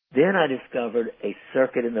 Then I discovered a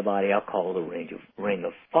circuit in the body I'll call the ring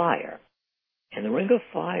of fire. And the ring of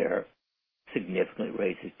fire significantly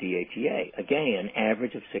raises DHEA. Again,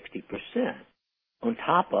 average of 60%, on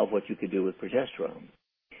top of what you could do with progesterone.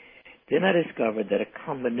 Then I discovered that a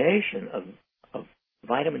combination of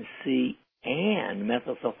vitamin C and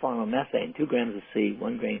methylsulfonomethane, 2 grams of C,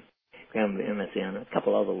 1 gram of MSM, a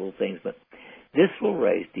couple other little things, but this will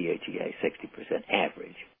raise DHEA 60%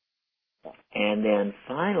 average. And then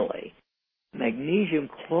finally, magnesium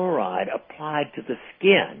chloride applied to the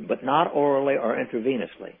skin, but not orally or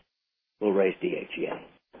intravenously, will raise DHEA.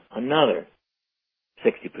 Another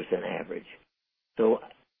 60% average. So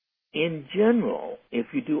in general, if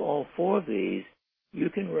you do all 4 of these, you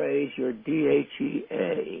can raise your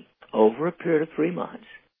DHEA over a period of 3 months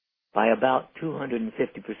by about 250%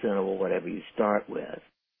 over whatever you start with.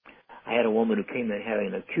 I had a woman who came in having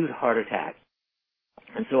an acute heart attack.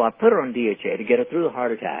 And so I put her on DHEA to get her through the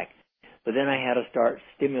heart attack, but then I had to start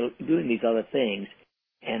doing these other things,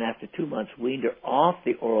 and after 2 months weaned her off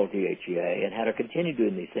the oral DHEA and had her continue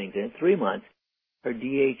doing these things. And in 3 months, her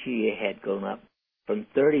DHEA had gone up from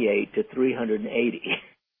 38 to 380.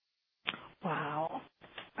 Wow.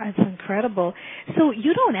 That's incredible. So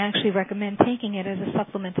you don't actually recommend taking it as a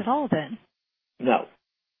supplement at all then? No.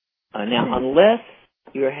 Now, unless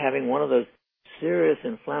you're having one of those serious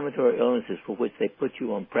inflammatory illnesses for which they put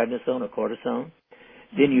you on prednisone or cortisone,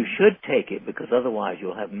 then you should take it because otherwise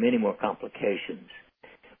you'll have many more complications.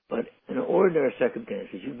 But in ordinary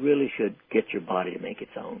circumstances, you really should get your body to make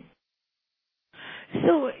its own.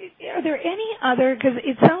 So are there any other, because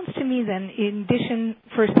it sounds to me then, in addition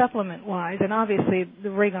for supplement-wise, and obviously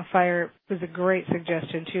the Ring of Fire was a great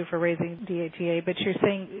suggestion too for raising DHEA, but you're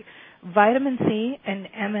saying vitamin C and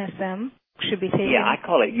MSM should be taken? Yeah, I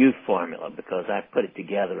call it youth formula because I put it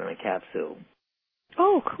together in a capsule.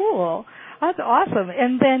 Oh, cool. That's awesome.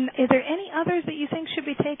 And then is there any others that you think should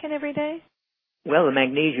be taken every day? Well, the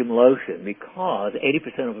magnesium lotion, because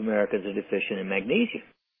 80% of Americans are deficient in magnesium.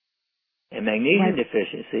 And magnesium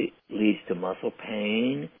deficiency leads to muscle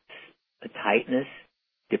pain, tightness,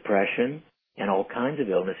 depression, and all kinds of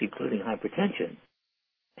illness, including hypertension.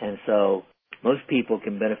 And so most people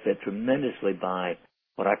can benefit tremendously by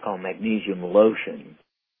what I call magnesium lotion.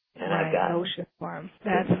 And I've got lotion form.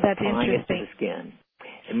 That's applying interesting. it to the skin.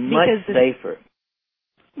 And much safer.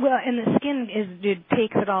 Well, and the skin it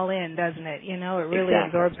takes it all in, doesn't it? You know, it really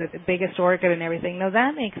absorbs it, the biggest organ and everything. No,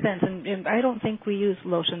 that makes sense, and I don't think we use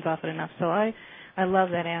lotions often enough, so I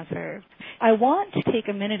love that answer. I want to take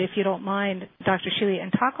a minute, if you don't mind, Dr. Shealy, and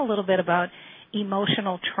talk a little bit about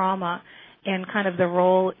emotional trauma and kind of the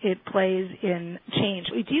role it plays in change.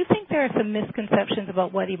 Do you think there are some misconceptions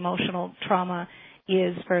about what emotional trauma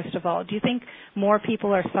is, first of all? Do you think more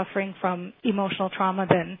people are suffering from emotional trauma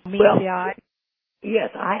than meets the eye?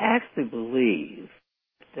 Yes, I actually believe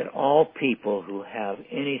that all people who have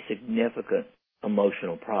any significant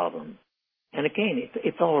emotional problem, and again,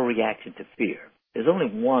 it's all a reaction to fear. There's only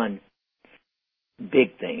one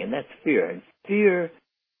big thing, and that's fear. And fear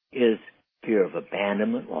is fear of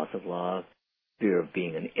abandonment, loss of love, fear of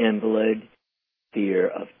being an invalid, fear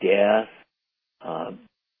of death,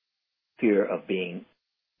 fear of being,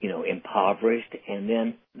 impoverished, and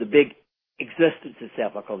then the big existence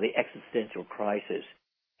itself, I call the existential crisis.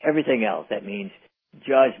 Everything else, that means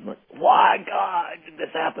judgment. Why, God, did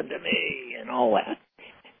this happen to me? And all that.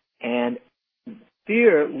 And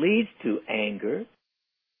fear leads to anger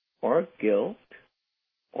or guilt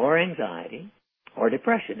or anxiety or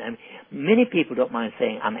depression. I mean, many people don't mind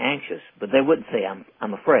saying, I'm anxious, but they wouldn't say,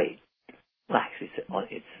 I'm afraid. Well, actually,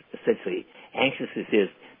 it's essentially, anxiousness is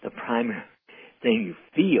the primary thing you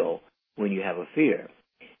feel when you have a fear.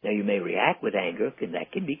 Now, you may react with anger, and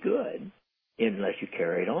that can be good, unless you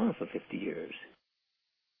carry it on for 50 years,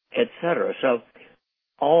 etc. So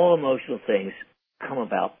all emotional things come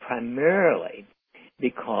about primarily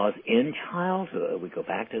because in childhood, we go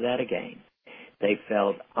back to that again, they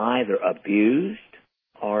felt either abused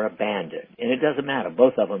or abandoned. And it doesn't matter.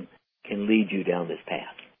 Both of them can lead you down this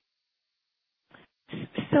path.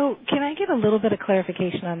 So can I get a little bit of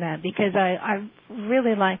clarification on that? Because I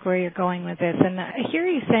really like where you're going with this. And I hear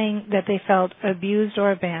you saying that they felt abused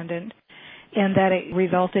or abandoned and that it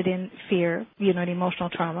resulted in fear, an emotional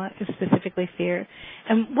trauma, specifically fear.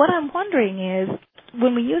 And what I'm wondering is,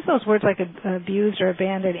 when we use those words like abused or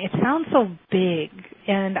abandoned, it sounds so big.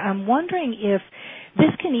 And I'm wondering if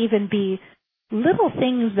this can even be little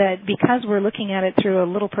things that, because we're looking at it through a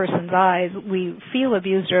little person's eyes, we feel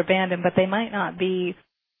abused or abandoned, but they might not be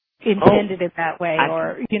intended in that way,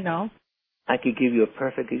 I could give you a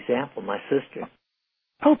perfect example. My sister.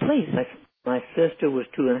 Oh, please. My sister was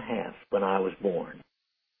 2.5 when I was born.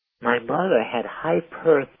 My mother had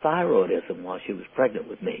hyperthyroidism while she was pregnant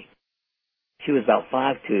with me. She was about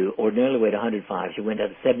 5'2", ordinarily weighed 105. She went down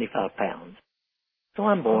to 75 pounds. So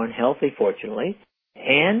I'm born healthy, fortunately.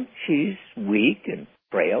 And she's weak and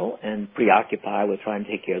frail and preoccupied with trying to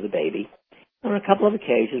take care of the baby. On a couple of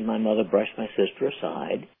occasions, my mother brushed my sister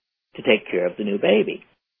aside to take care of the new baby.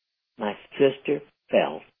 My sister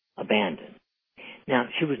felt abandoned. Now,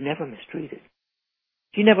 she was never mistreated.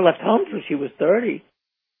 She never left home till she was 30.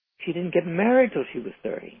 She didn't get married till she was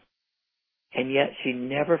 30. And yet she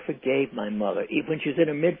never forgave my mother. Even when she was in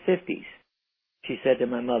her mid-50s, she said to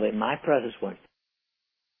my mother, in my presence once,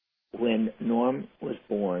 when Norm was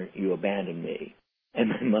born, you abandoned me. And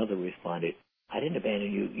my mother responded, I didn't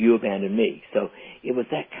abandon you, you abandoned me. So it was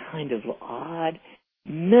that kind of odd,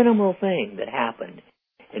 minimal thing that happened.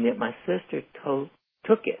 And yet my sister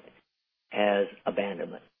took it as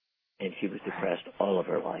abandonment. And she was depressed all of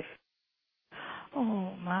her life.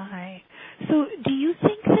 Oh, my. So do you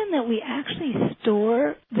think then that we actually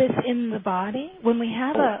store this in the body? When we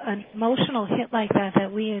have an emotional hit like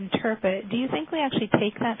that we interpret, do you think we actually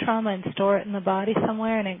take that trauma and store it in the body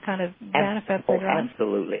somewhere and it kind of manifests later on?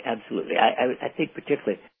 Absolutely, absolutely. I think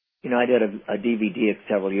particularly, I did a DVD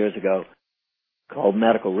several years ago called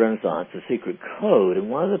Medical Renaissance, The Secret Code, and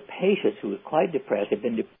one of the patients who was quite depressed, is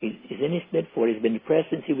in his mid-40s, been depressed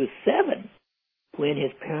since he was 7. When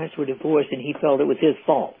his parents were divorced and he felt it was his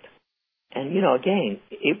fault. And, again,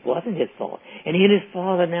 it wasn't his fault. And he and his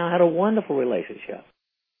father now had a wonderful relationship.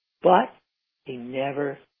 But he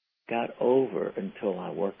never got over, until I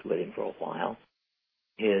worked with him for a while,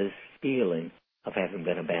 his feeling of having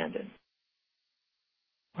been abandoned.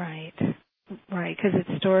 Right, because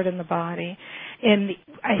it's stored in the body. And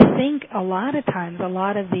I think a lot of times, a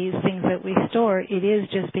lot of these things that we store, it is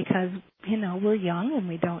just because, we're young and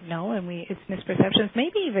we don't know, and it's misperceptions.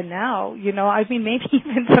 Maybe even now, maybe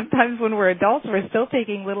even sometimes when we're adults, we're still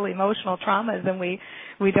taking little emotional traumas and we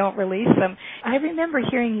don't release them. I remember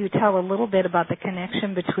hearing you tell a little bit about the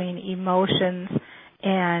connection between emotions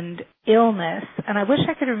and illness, and I wish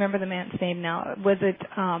I could remember the man's name now. Was it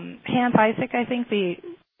Hans Eyck, I think, the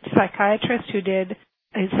psychiatrist who did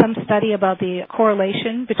some study about the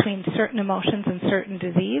correlation between certain emotions and certain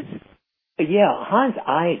disease? Yeah, Hans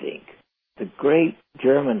Eyck, the great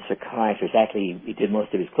German psychiatrist, actually he did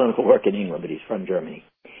most of his clinical work in England, but he's from Germany.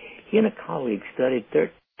 He and a colleague studied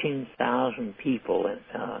 13,000 people in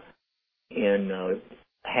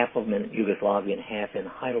half of them in Yugoslavia and half in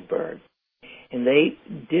Heidelberg. And they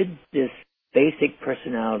did this basic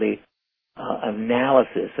personality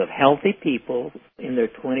analysis of healthy people in their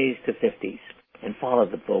 20s to 50s and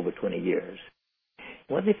followed them for over 20 years.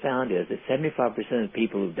 What they found is that 75% of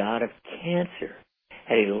people who died of cancer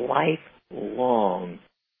had a lifelong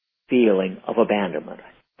feeling of abandonment,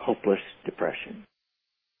 hopeless depression.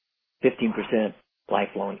 15%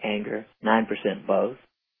 lifelong anger, 9% both.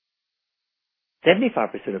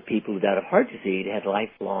 75% of people who died of heart disease had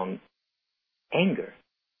lifelong anger,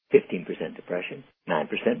 15% depression,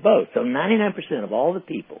 9% both. So 99% of all the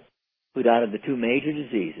people who died of the two major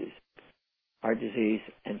diseases, heart disease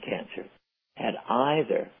and cancer, had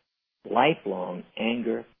either lifelong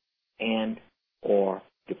anger and or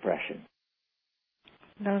depression.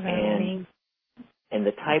 Those are amazing. And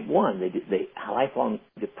the type 1, the lifelong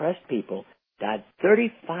depressed people, died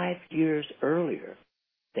 35 years earlier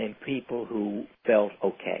than people who felt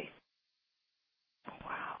okay.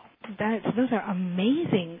 Wow. Those are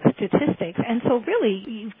amazing statistics. And so really,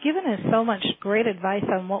 you've given us so much great advice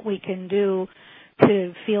on what we can do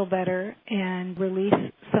to feel better and release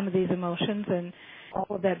some of these emotions and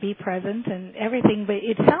all of that, be present and everything. But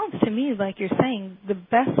it sounds to me like you're saying the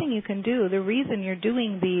best thing you can do, the reason you're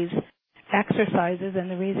doing these exercises and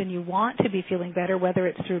the reason you want to be feeling better, whether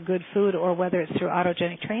it's through good food or whether it's through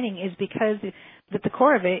autogenic training, is because at the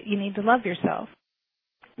core of it, you need to love yourself.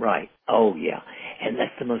 Right. Oh, yeah. And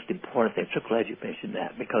that's the most important thing. I'm so glad you mentioned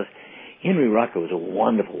that, because Henry Rucker was a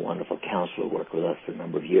wonderful, wonderful counselor who worked with us for a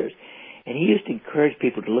number of years. And he used to encourage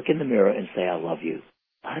people to look in the mirror and say, I love you.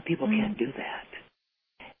 A lot of people can't do that.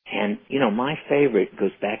 And, my favorite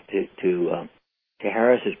goes back to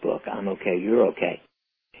Harris's book, I'm Okay, You're Okay.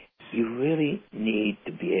 You really need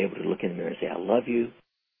to be able to look in the mirror and say, I love you,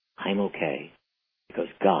 I'm okay, because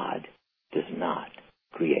God does not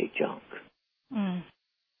create junk.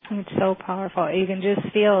 It's so powerful. You can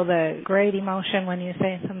just feel the great emotion when you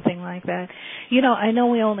say something like that. I know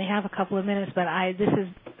we only have a couple of minutes, but I've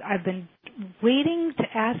been waiting to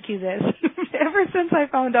ask you this ever since I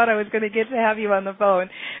found out I was going to get to have you on the phone,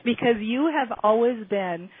 because you have always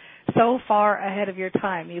been so far ahead of your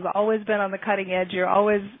time. You've always been on the cutting edge. You're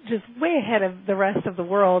always just way ahead of the rest of the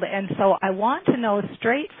world. And so I want to know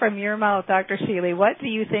straight from your mouth, Dr. Sheely, what do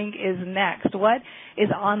you think is next? What is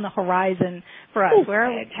on the horizon for us? Where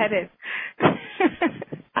are we headed?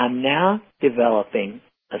 I'm now developing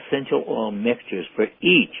essential oil mixtures for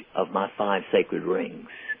each of my 5 sacred rings.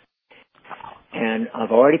 And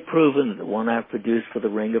I've already proven that the one I've produced for the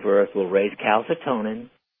Ring of Earth will raise calcitonin,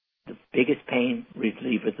 the biggest pain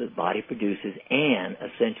reliever that the body produces, and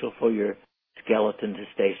essential for your skeleton to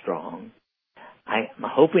stay strong. I'm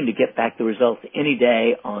hoping to get back the results any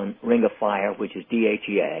day on Ring of Fire, which is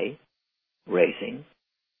DHEA raising.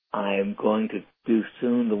 I'm going to do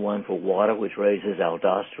soon the one for water, which raises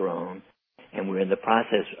aldosterone. And we're in the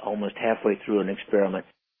process, almost halfway through an experiment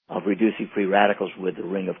of reducing free radicals with the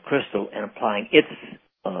Ring of Crystal and applying its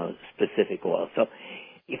specific oil. So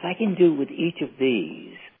if I can do with each of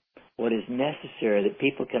these what is necessary that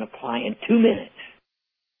people can apply in 2 minutes,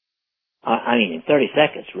 in 30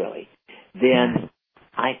 seconds really, then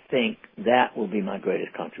I think that will be my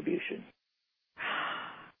greatest contribution.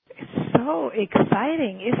 It's so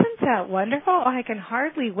exciting. Isn't that wonderful? Oh, I can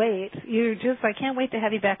hardly wait. I can't wait to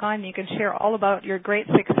have you back on. You can share all about your great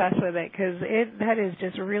success with it, because that is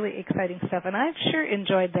just really exciting stuff. And I've sure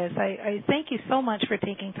enjoyed this. I thank you so much for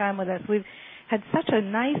taking time with us. We've had such a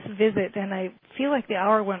nice visit, and I feel like the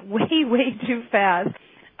hour went way, way too fast.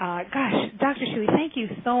 Gosh, Dr. Sheely, thank you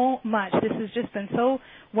so much. This has just been so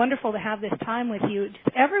wonderful to have this time with you.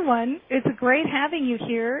 Everyone, it's great having you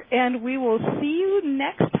here, and we will see you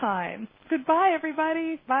next time. Goodbye,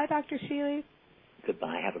 everybody. Bye, Dr. Sheely.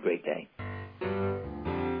 Goodbye. Have a great day.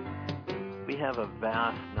 have a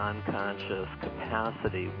vast non-conscious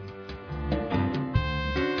capacity.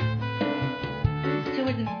 So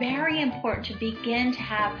it's very important to begin to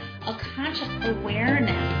have a conscious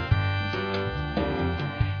awareness.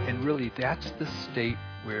 And really, that's the state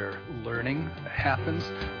where learning happens.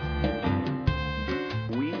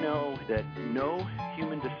 We know that no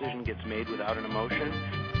human decision gets made without an emotion.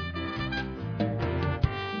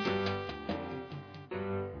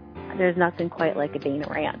 There's nothing quite like a Dana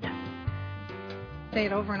rant. Say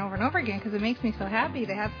it over and over and over again because it makes me so happy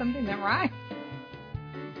to have something that rhymes.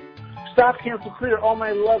 Stop, cancel, clear, all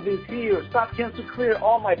my love is here. Stop, cancel, clear,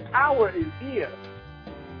 all my power is here.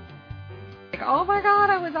 Like, oh my God,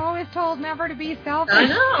 I was always told never to be selfish. I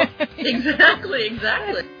know. Exactly.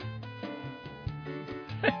 I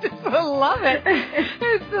just love it.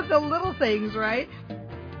 It's the little things, right?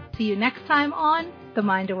 See you next time on The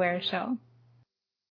Mind Aware Show.